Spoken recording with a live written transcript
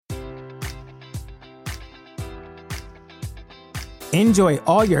Enjoy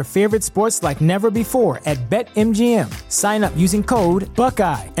all your favorite sports like never before at BetMGM. Sign up using code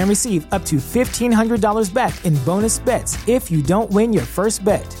Buckeye and receive up to $1,500 back in bonus bets if you don't win your first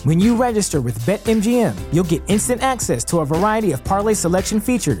bet. When you register with BetMGM, you'll get instant access to a variety of parlay selection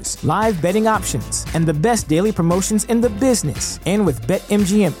features, live betting options, and the best daily promotions in the business. And with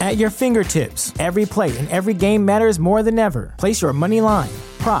BetMGM at your fingertips, every play and every game matters more than ever. Place your money line,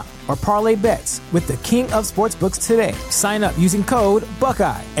 prop, or parlay bets with the king of sportsbooks today. Sign up using code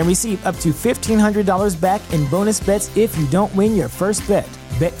Buckeye and receive up to $1,500 back in bonus bets if you don't win your first bet.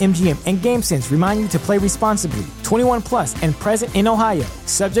 BetMGM and GameSense remind you to play responsibly. 21 plus and present in Ohio,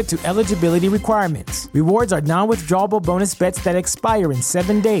 subject to eligibility requirements. Rewards are non-withdrawable bonus bets that expire in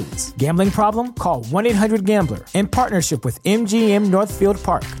 7 days. Gambling problem? Call 1-800-GAMBLER. In partnership with MGM Northfield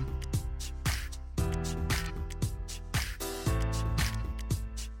Park.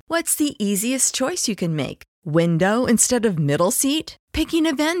 What's the easiest choice you can make? Window instead of middle seat? Picking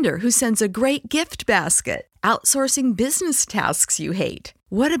a vendor who sends a great gift basket? Outsourcing business tasks you hate?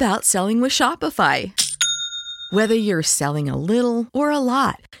 What about selling with Shopify? Whether you're selling a little or a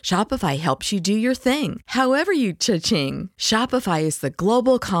lot, Shopify helps you do your thing, however you cha-ching. Shopify is the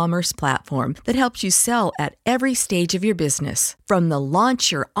global commerce platform that helps you sell at every stage of your business. From the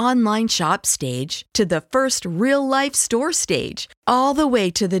launch your online shop stage to the first real-life store stage, all the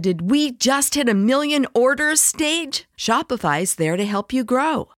way to the did we just hit a million orders stage? Shopify's there to help you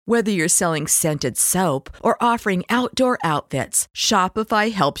grow. Whether you're selling scented soap or offering outdoor outfits,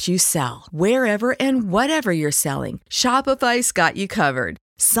 Shopify helps you sell. Wherever and whatever you're selling, Shopify's got you covered.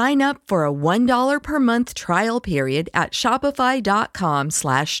 Sign up for a $1 per month trial period at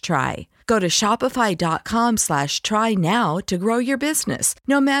shopify.com/try. Go to shopify.com/try now to grow your business,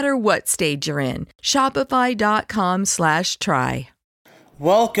 no matter what stage you're in. Shopify.com/try.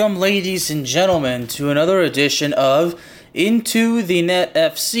 Welcome, ladies and gentlemen, to another edition of Into the Net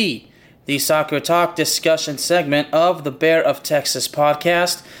FC, the soccer talk discussion segment of the Bear of Texas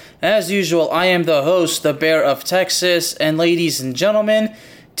podcast. As usual, I am the host, the Bear of Texas, and ladies and gentlemen,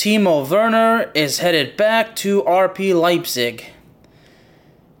 Timo Werner is headed back to RB Leipzig.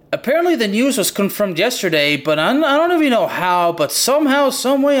 Apparently the news was confirmed yesterday, but I don't even know how, but somehow,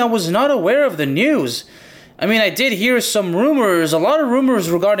 someway, I was not aware of the news. I mean, I did hear some rumors, a lot of rumors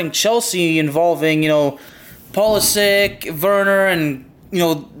regarding Chelsea involving, Pulisic, Werner, and,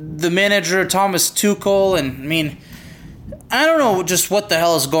 the manager, Thomas Tuchel, and, I don't know just what the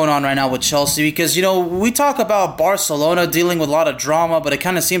hell is going on right now with Chelsea, because, we talk about Barcelona dealing with a lot of drama, but it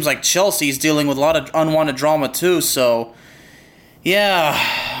kind of seems like Chelsea's dealing with a lot of unwanted drama too, so, yeah,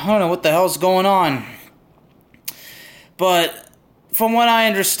 I don't know what the hell's going on. But, from what I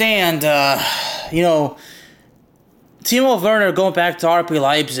understand, Timo Werner going back to RB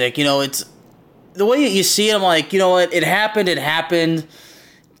Leipzig, it's the way you see it. I'm like, it happened.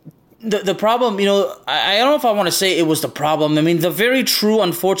 The problem, I don't know if I want to say it was the problem. The very true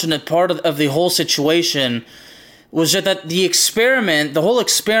unfortunate part of the whole situation was that the whole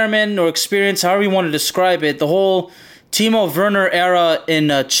experiment or experience, however you want to describe it, the whole Timo Werner era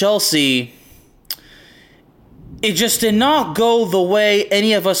in Chelsea, it just did not go the way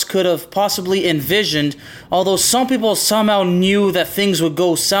any of us could have possibly envisioned, although some people somehow knew that things would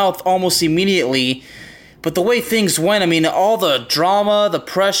go south almost immediately. But the way things went, all the drama, the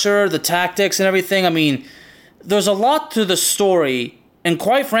pressure, the tactics and everything, there's a lot to the story. And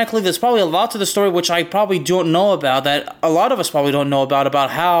quite frankly, there's probably a lot to the story which I probably don't know about, that a lot of us probably don't know about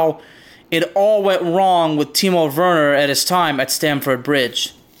how it all went wrong with Timo Werner at his time at Stamford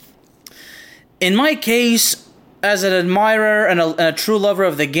Bridge. In my case, as an admirer and a true lover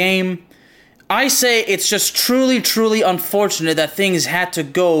of the game, I say it's just truly, truly unfortunate that things had to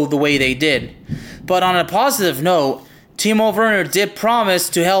go the way they did. But on a positive note, Timo Werner did promise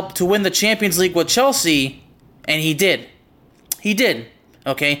to help to win the Champions League with Chelsea, and he did. He did,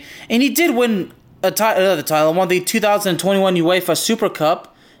 okay? And he did win another title, won the 2021 UEFA Super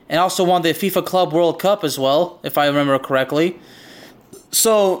Cup, and also won the FIFA Club World Cup as well, if I remember correctly.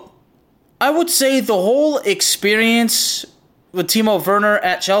 So I would say the whole experience with Timo Werner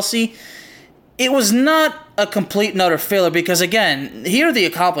at Chelsea, it was not a complete and utter failure because, again, here are the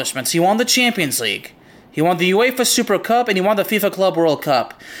accomplishments. He won the Champions League. He won the UEFA Super Cup, and he won the FIFA Club World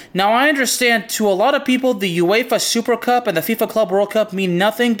Cup. Now, I understand to a lot of people, the UEFA Super Cup and the FIFA Club World Cup mean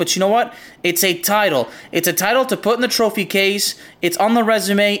nothing, but you know what? It's a title. It's a title to put in the trophy case. It's on the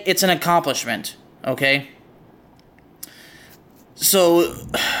resume. It's an accomplishment, okay? So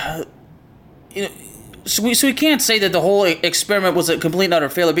we can't say that the whole experiment was a complete and utter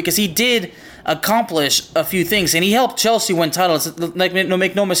failure because he did accomplish a few things, and he helped Chelsea win titles.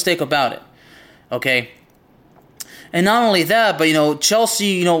 Make no mistake about it, okay? And not only that, but,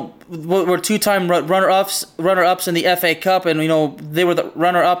 Chelsea, were two-time runner-ups in the FA Cup, and, they were the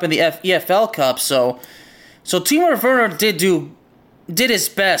runner-up in the EFL Cup. So Timo Werner did his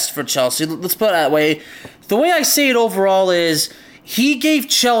best for Chelsea. Let's put it that way. The way I say it overall is he gave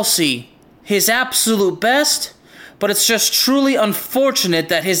Chelsea his absolute best, but it's just truly unfortunate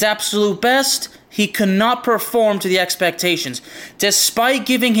that his absolute best, he could not perform to the expectations. Despite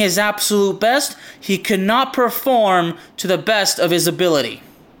giving his absolute best, he could not perform to the best of his ability.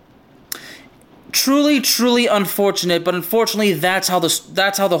 Truly, truly unfortunate, but unfortunately that's how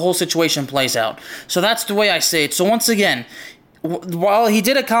the whole situation plays out. So that's the way I say it. So once again, while he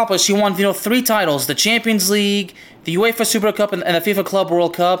did accomplish, he won 3 titles: the Champions League, the UEFA Super Cup, and the FIFA Club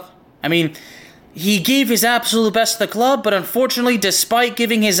World Cup. I mean, he gave his absolute best to the club, but unfortunately, despite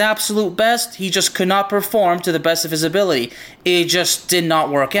giving his absolute best, he just could not perform to the best of his ability. It just did not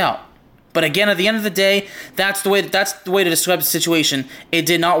work out. But again, at the end of the day, that's the way to describe the situation. It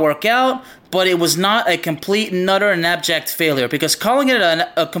did not work out, but it was not a complete and utter and abject failure. Because calling it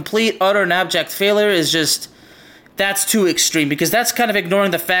a complete, utter, and abject failure is just, that's too extreme. Because that's kind of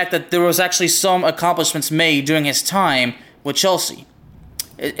ignoring the fact that there was actually some accomplishments made during his time with Chelsea.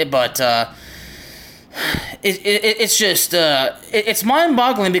 It's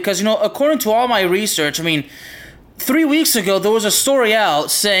mind-boggling because, according to all my research, 3 weeks ago, there was a story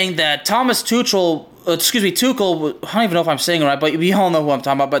out saying that Tuchel, I don't even know if I'm saying it right, but we all know who I'm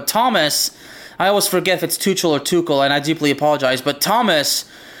talking about. But Thomas, I always forget if it's Tuchel or Tuchel, and I deeply apologize. But Thomas,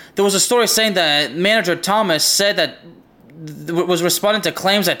 there was a story saying that manager Thomas said that was responding to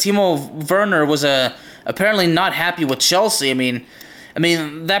claims that Timo Werner was apparently not happy with Chelsea. I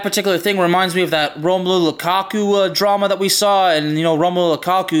mean, that particular thing reminds me of that Romelu Lukaku drama that we saw, and, Romelu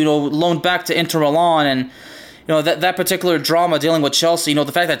Lukaku, loaned back to Inter Milan, and, that particular drama dealing with Chelsea,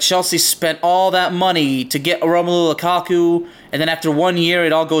 the fact that Chelsea spent all that money to get Romelu Lukaku, and then after 1 year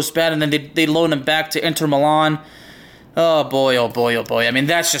it all goes bad, and then they loan him back to Inter Milan. Oh boy, oh boy, oh boy.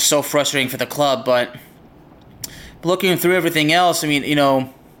 That's just so frustrating for the club, but looking through everything else, there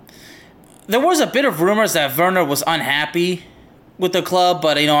was a bit of rumors that Werner was unhappy with the club,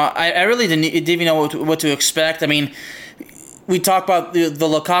 but, I really didn't even know what to expect. We talk about the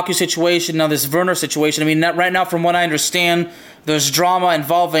Lukaku situation, now this Werner situation. Right now, from what I understand, there's drama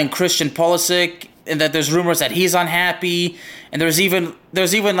involving Christian Pulisic, and that there's rumors that he's unhappy. And there's even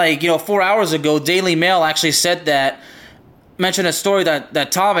 4 hours ago, Daily Mail actually mentioned a story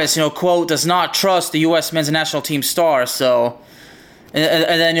that Thomas, quote, does not trust the U.S. men's national team star. So,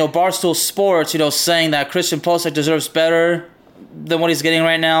 and then, Barstool Sports, saying that Christian Pulisic deserves better than what he's getting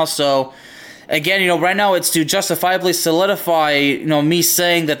right now. So, again, right now it's to justifiably solidify, me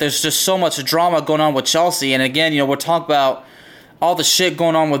saying that there's just so much drama going on with Chelsea. And again, we're talking about all the shit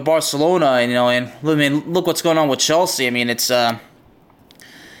going on with Barcelona, and look what's going on with Chelsea. It's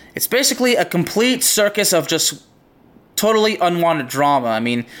basically a complete circus of just totally unwanted drama.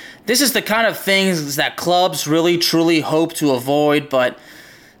 This is the kind of things that clubs really truly hope to avoid, but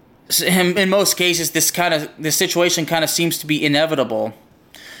in most cases, this situation kind of seems to be inevitable.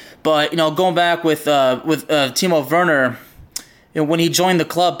 But, going back with Timo Werner, when he joined the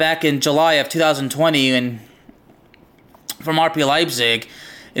club back in July of 2020 and from RB Leipzig,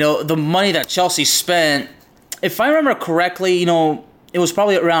 the money that Chelsea spent, if I remember correctly, it was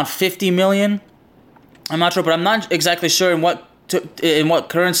probably around 50 million. I'm not sure, but I'm not exactly sure in what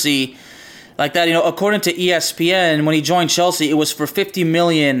currency like that. According to ESPN, when he joined Chelsea, it was for 50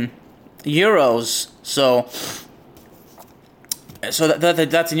 million euros. So that's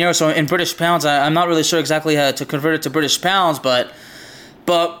in euros. So in British pounds, I'm not really sure exactly how to convert it to British pounds, but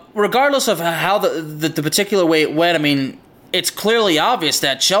regardless of how the particular way it went, it's clearly obvious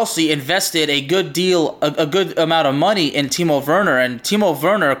that Chelsea invested a good amount of money in Timo Werner, and Timo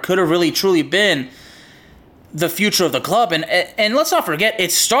Werner could have really truly been the future of the club. And let's not forget,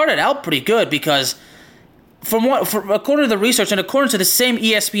 it started out pretty good because according to the research and according to the same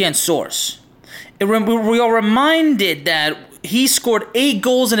ESPN source, we are reminded that he scored 8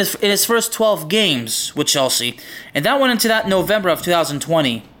 goals in his first 12 games with Chelsea, and that went into that November of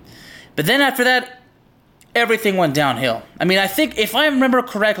 2020. But then after that, everything went downhill. I think, if I remember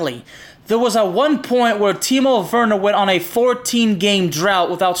correctly, there was at one point where Timo Werner went on a 14-game drought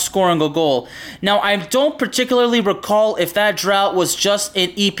without scoring a goal. Now, I don't particularly recall if that drought was just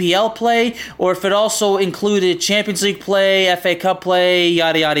in EPL play or if it also included Champions League play, FA Cup play,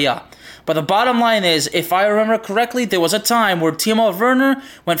 yada, yada, yada. But the bottom line is, if I remember correctly, there was a time where Timo Werner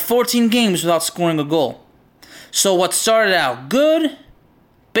went 14 games without scoring a goal. So what started out good,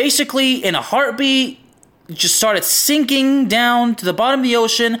 basically in a heartbeat, just started sinking down to the bottom of the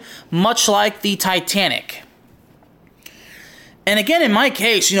ocean, much like the Titanic. And again, in my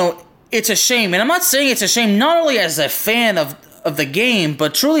case, it's a shame. And I'm not saying it's a shame not only as a fan of the game,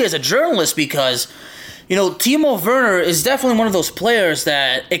 but truly as a journalist, because, Timo Werner is definitely one of those players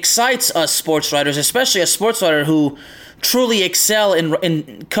that excites us sports writers, especially a sports writer who truly excel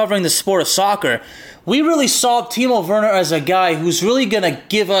in covering the sport of soccer. We really saw Timo Werner as a guy who's really going to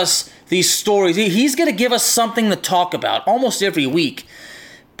give us these stories. He's going to give us something to talk about almost every week.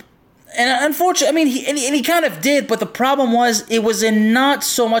 And unfortunately, he kind of did, but the problem was it was not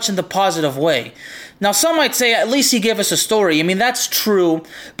so much in the positive way. Now, some might say at least he gave us a story. That's true,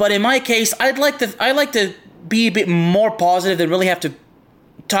 but in my case, I like to be a bit more positive than really have to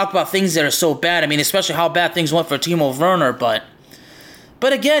talk about things that are so bad. Especially how bad things went for Timo Werner. But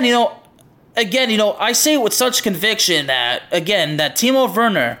again, I say it with such conviction that Timo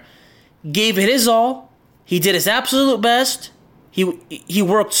Werner gave it his all. He did his absolute best. He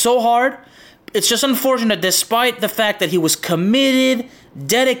worked so hard. It's just unfortunate, despite the fact that he was committed,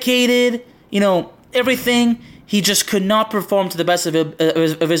 dedicated, everything, he just could not perform to the best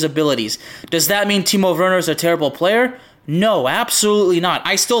of his abilities. Does that mean Timo Werner is a terrible player? No, absolutely not.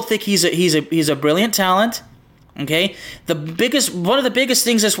 I still think he's a brilliant talent. Okay, one of the biggest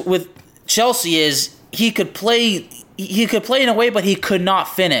things is with Chelsea is he could play in a way, but he could not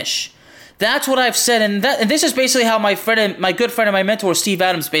finish. That's what I've said, and this is basically how my good friend and my mentor Steve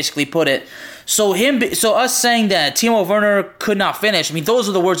Adams basically put it. So us saying that Timo Werner could not finish, those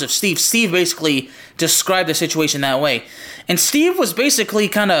are the words of Steve. Steve basically described the situation that way, and Steve was basically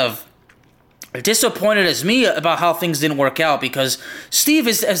kind of disappointed as me about how things didn't work out, because Steve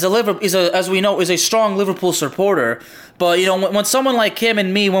is as we know a strong Liverpool supporter. But when someone like him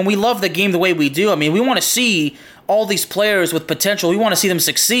and me, when we love the game the way we do, we want to see all these players with potential. We want to see them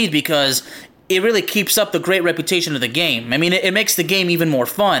succeed because it really keeps up the great reputation of the game. It makes the game even more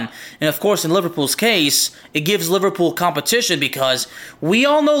fun. And of course, in Liverpool's case, it gives Liverpool competition, because we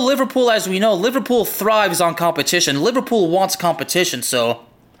all know Liverpool, as we know, Liverpool thrives on competition. Liverpool wants competition, so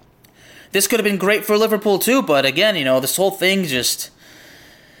this could have been great for Liverpool too. But again, this whole thing just...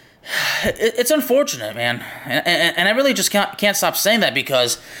 It's unfortunate, man. And I really just can't stop saying that,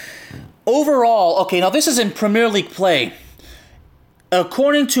 because overall, okay, now this is in Premier League play.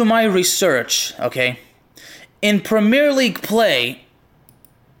 According to my research, okay, in Premier League play,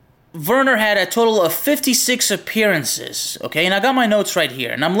 Werner had a total of 56 appearances, okay? And I got my notes right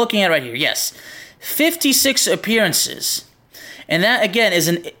here, and I'm looking at it right here. Yes, 56 appearances. And that, again, is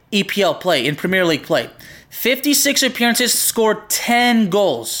an EPL play, in Premier League play. 56 appearances, scored 10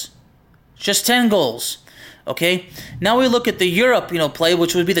 goals. Just 10 goals. Okay? Now we look at the Europe, play,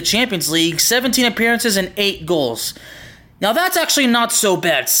 which would be the Champions League. 17 appearances and 8 goals. Now that's actually not so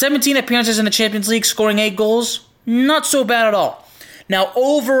bad. 17 appearances in the Champions League, scoring 8 goals. Not so bad at all. Now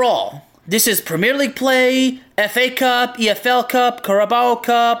overall, this is Premier League play, FA Cup, EFL Cup, Carabao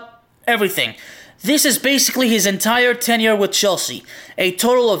Cup, everything. This is basically his entire tenure with Chelsea. A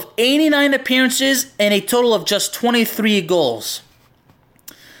total of 89 appearances and a total of just 23 goals.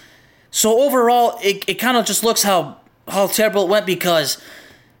 So overall, it kind of just looks how terrible it went, because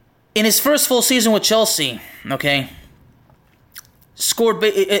in his first full season with Chelsea, okay, scored...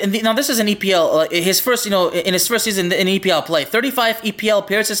 Now this is an EPL, in his first season in EPL play, 35 EPL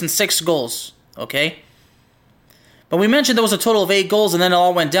appearances and 6 goals, okay? But we mentioned there was a total of 8 goals, and then it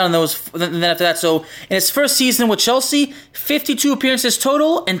all went down, and then after that, so in his first season with Chelsea, 52 appearances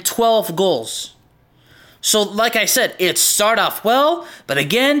total and 12 goals. So, like I said, it started off well, but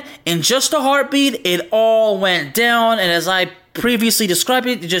again, in just a heartbeat, it all went down, and as I previously described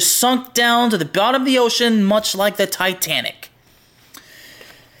it just sunk down to the bottom of the ocean, much like the Titanic.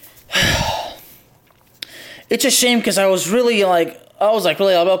 It's a shame, because I was really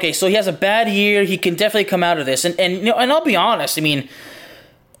okay, so he has a bad year, he can definitely come out of this, and I'll be honest,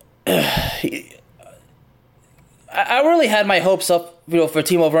 I really had my hopes up, for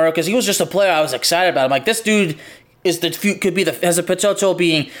Timo Werner, because he was just a player I was excited about. I'm like, this dude has the potential of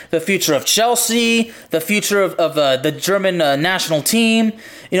being the future of Chelsea, the future of the German national team.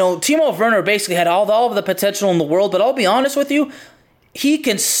 Timo Werner basically had all of the potential in the world, but I'll be honest with you, he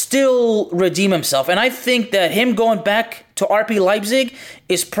can still redeem himself. And I think that him going back to RB Leipzig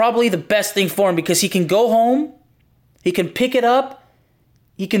is probably the best thing for him, because he can go home, he can pick it up,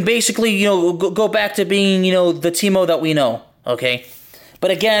 he can basically, go back to being, the Timo that we know, okay? But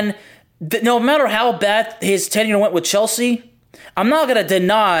again, no matter how bad his tenure went with Chelsea, I'm not going to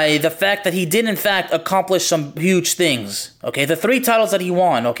deny the fact that he did, in fact, accomplish some huge things, okay? The 3 titles that he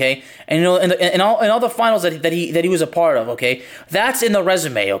won, okay? And, and all the finals that he was a part of, okay? That's in the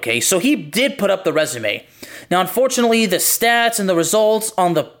resume, okay? So he did put up the resume. Now, unfortunately, the stats and the results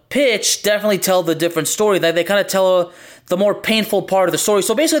on the pitch definitely tell the different story. That they kind of tell the more painful part of the story.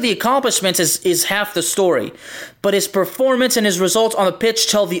 So basically the accomplishments is half the story, but his performance and his results on the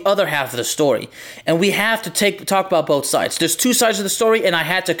pitch tell the other half of the story. And we have to talk about both sides. There's two sides of the story, and I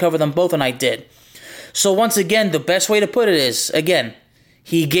had to cover them both, and I did. So once again, the best way to put it is, again,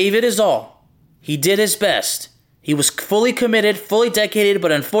 he gave it his all. He did his best. He was fully committed, fully dedicated,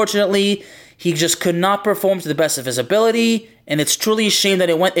 but unfortunately, he just could not perform to the best of his ability, and it's truly a shame that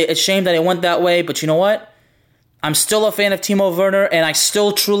it went that way. But you know what? I'm still a fan of Timo Werner, and I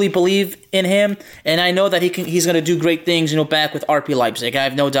still truly believe in him, and I know that he's going to do great things, back with RB Leipzig. I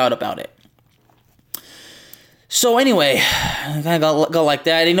have no doubt about it. So anyway, I kind of got like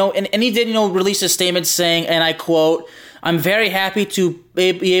that, and he did, release a statement saying, and I quote, "I'm very happy to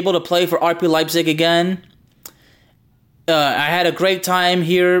be able to play for RB Leipzig again. I had a great time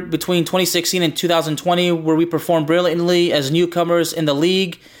here between 2016 and 2020, where we performed brilliantly as newcomers in the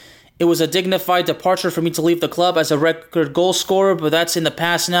league. It was a dignified departure for me to leave the club as a record goal scorer, but that's in the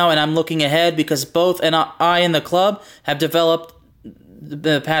past now, and I'm looking ahead because both I and the club have developed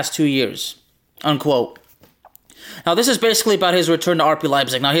the past 2 years." Unquote. Now, this is basically about his return to RB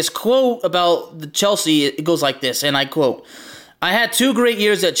Leipzig. Now, his quote about the Chelsea, it goes like this, and I quote, "I had 2 great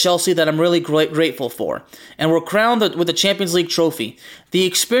years at Chelsea that I'm really grateful for, and were crowned with the Champions League trophy. The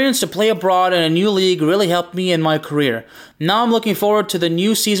experience to play abroad in a new league really helped me in my career. Now I'm looking forward to the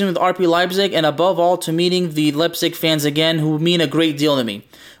new season with RB Leipzig, and above all to meeting the Leipzig fans again, who mean a great deal to me.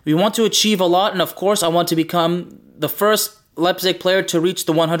 We want to achieve a lot, and of course I want to become the first Leipzig player to reach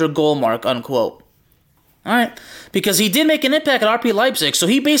the 100 goal mark," unquote. Alright, because he did make an impact at RB Leipzig, so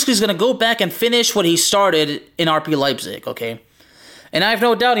he basically is going to go back and finish what he started in RB Leipzig, okay? And I have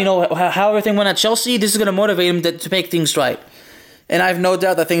no doubt, how everything went at Chelsea, this is going to motivate him to make things right. And I have no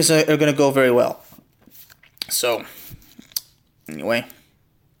doubt that things are going to go very well. So, anyway.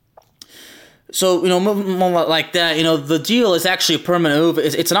 So, moving like that, the deal is actually a permanent move.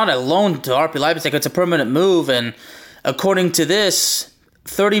 It's not a loan to RB Leipzig, it's a permanent move. And according to this,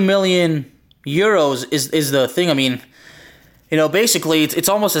 30 million euros is the thing. I mean, basically, it's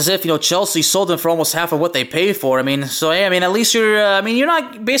almost as if, Chelsea sold him for almost half of what they paid for. I mean, so, hey, at least you're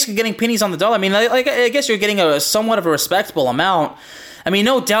not basically getting pennies on the dollar. I guess you're getting a somewhat of a respectable amount.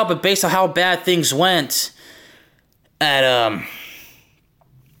 No doubt, but based on how bad things went at, I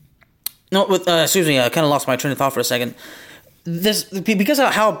kind of lost my train of thought for a second. Because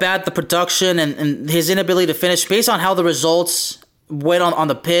of how bad the production and his inability to finish, based on how the results went on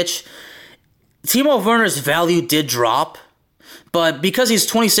the pitch, Timo Werner's value did drop. But because he's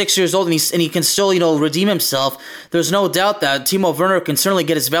 26 years old and he can still, redeem himself, there's no doubt that Timo Werner can certainly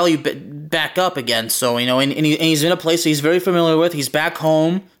get his value back up again. So, and he's in a place he's very familiar with. He's back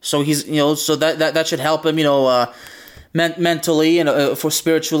home, so he's, so that should help him, mentally and for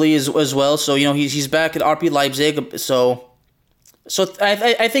spiritually as well. So, he's back at RB Leipzig. So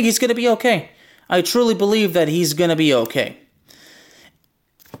I think he's gonna be okay. I truly believe that he's gonna be okay.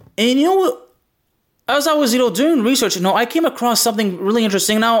 And you know what? As I was, doing research, I came across something really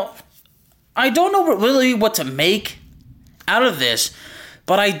interesting. Now, I don't know really what to make out of this,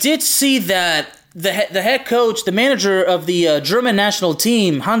 but I did see that the head coach, the manager of the German national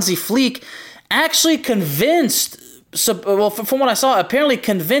team, Hansi Flick, actually convinced, from what I saw, apparently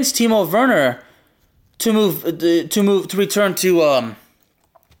convinced Timo Werner to return to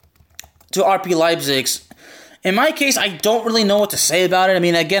RB Leipzig. In my case, I don't really know what to say about it.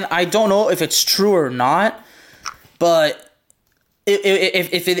 Again, I don't know if it's true or not, but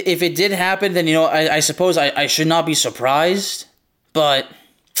if it did happen, then, I suppose I should not be surprised. But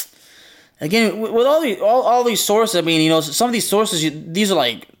again, with all these sources, some of these sources, these are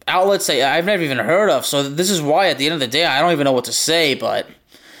like outlets that I've never even heard of. So this is why, at the end of the day, I don't even know what to say. But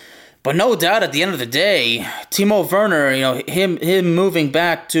no doubt, at the end of the day, Timo Werner, him moving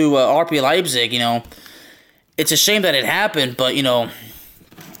back to RB Leipzig, it's a shame that it happened, but,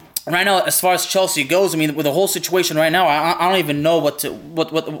 right now, as far as Chelsea goes, with the whole situation right now, I don't even know how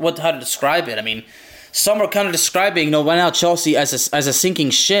to describe it. Some are kind of describing, right now, Chelsea as a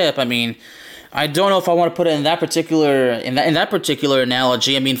sinking ship. I don't know if I want to put it in that particular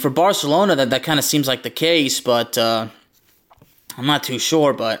analogy. For Barcelona, that kind of seems like the case, but I'm not too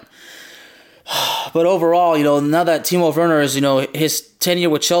sure. But overall, now that Timo Werner is, his tenure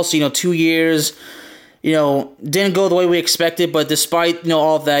with Chelsea, 2 years. Didn't go the way we expected, but despite,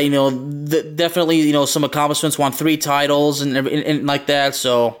 all of that, definitely, some accomplishments, won 3 titles and like that.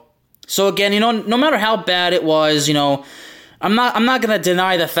 So again, no matter how bad it was, I'm not going to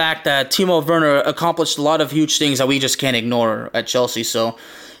deny the fact that Timo Werner accomplished a lot of huge things that we just can't ignore at Chelsea. So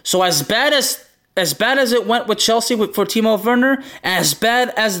as bad as as bad as it went with Chelsea for Timo Werner, as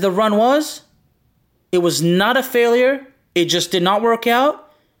bad as the run was, it was not a failure. It just did not work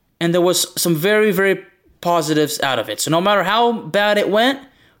out. And there was some very, very positives out of it. So no matter how bad it went,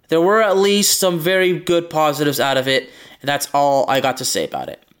 there were at least some very good positives out of it. And that's all I got to say about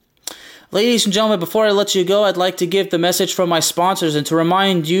it. Ladies and gentlemen, before I let you go, I'd like to give the message from my sponsors and to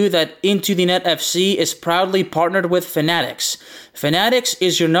remind you that Into the Net FC is proudly partnered with Fanatics. Fanatics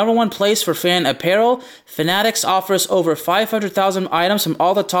is your number one place for fan apparel. Fanatics offers over 500,000 items from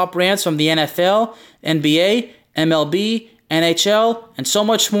all the top brands from the NFL, NBA, MLB, NHL, and so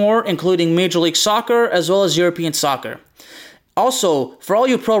much more, including Major League Soccer as well as European soccer. Also, for all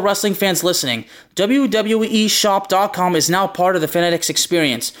you pro wrestling fans listening, WWEshop.com is now part of the Fanatics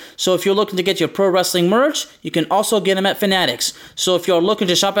experience. So if you're looking to get your pro wrestling merch, you can also get them at Fanatics. So if you're looking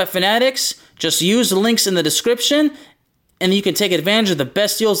to shop at Fanatics, just use the links in the description and you can take advantage of the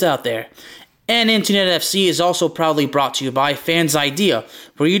best deals out there. And Into the Net FC is also proudly brought to you by Fans Idea,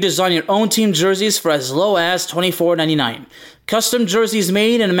 where you design your own team jerseys for as low as $24.99. Custom jerseys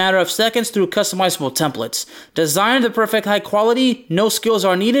made in a matter of seconds through customizable templates. Designed the perfect high quality, no skills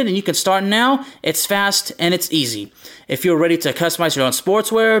are needed, and you can start now. It's fast and it's easy. If you're ready to customize your own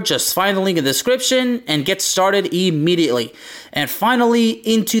sportswear, just find the link in the description and get started immediately. And finally,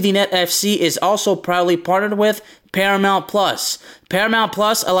 Into the Net FC is also proudly partnered with Paramount Plus. Paramount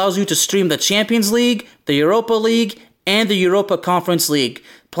Plus allows you to stream the Champions League, the Europa League, and the Europa Conference League.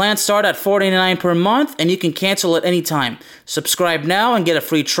 Plans start at $4.99 per month, and you can cancel at any time. Subscribe now and get a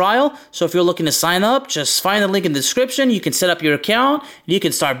free trial. So if you're looking to sign up, just find the link in the description. You can set up your account, and you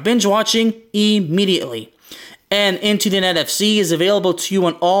can start binge watching immediately. And Into the Net FC is available to you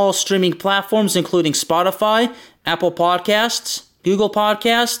on all streaming platforms, including Spotify, Apple Podcasts, Google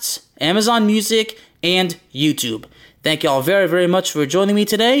Podcasts, Amazon Music, and YouTube. Thank you all very, very much for joining me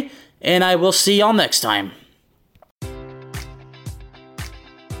today, and I will see y'all next time.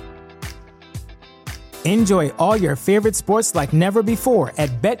 Enjoy all your favorite sports like never before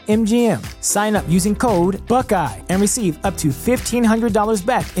at BetMGM. Sign up using code Buckeye and receive up to $1,500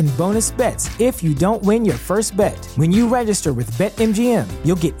 back in bonus bets if you don't win your first bet. When you register with BetMGM,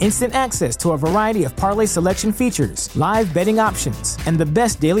 you'll get instant access to a variety of parlay selection features, live betting options, and the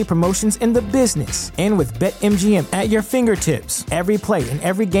best daily promotions in the business. And with BetMGM at your fingertips, every play and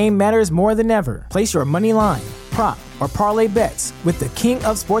every game matters more than ever. Place your money line, prop, or parlay bets with the king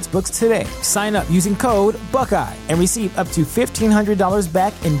of sportsbooks today. Sign up using code Buckeye and receive up to $1,500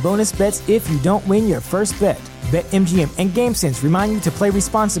 back in bonus bets if you don't win your first bet. BetMGM and GameSense remind you to play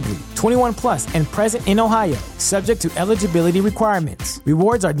responsibly. 21 plus and present in Ohio, subject to eligibility requirements.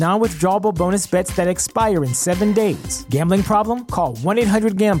 Rewards are non-withdrawable bonus bets that expire in 7 days. Gambling problem? Call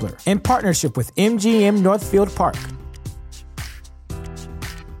 1-800-GAMBLER in partnership with MGM Northfield Park.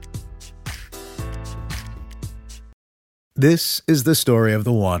 This is the story of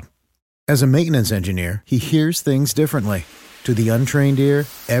the one. As a maintenance engineer, he hears things differently. To the untrained ear,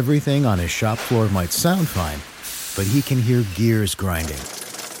 everything on his shop floor might sound fine, but he can hear gears grinding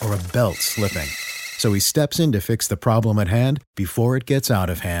or a belt slipping. So he steps in to fix the problem at hand before it gets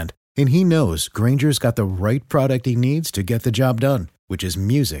out of hand. And he knows Grainger's got the right product he needs to get the job done, which is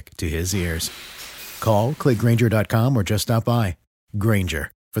music to his ears. Call, click Grainger.com, or just stop by.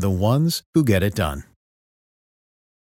 Grainger, for the ones who get it done.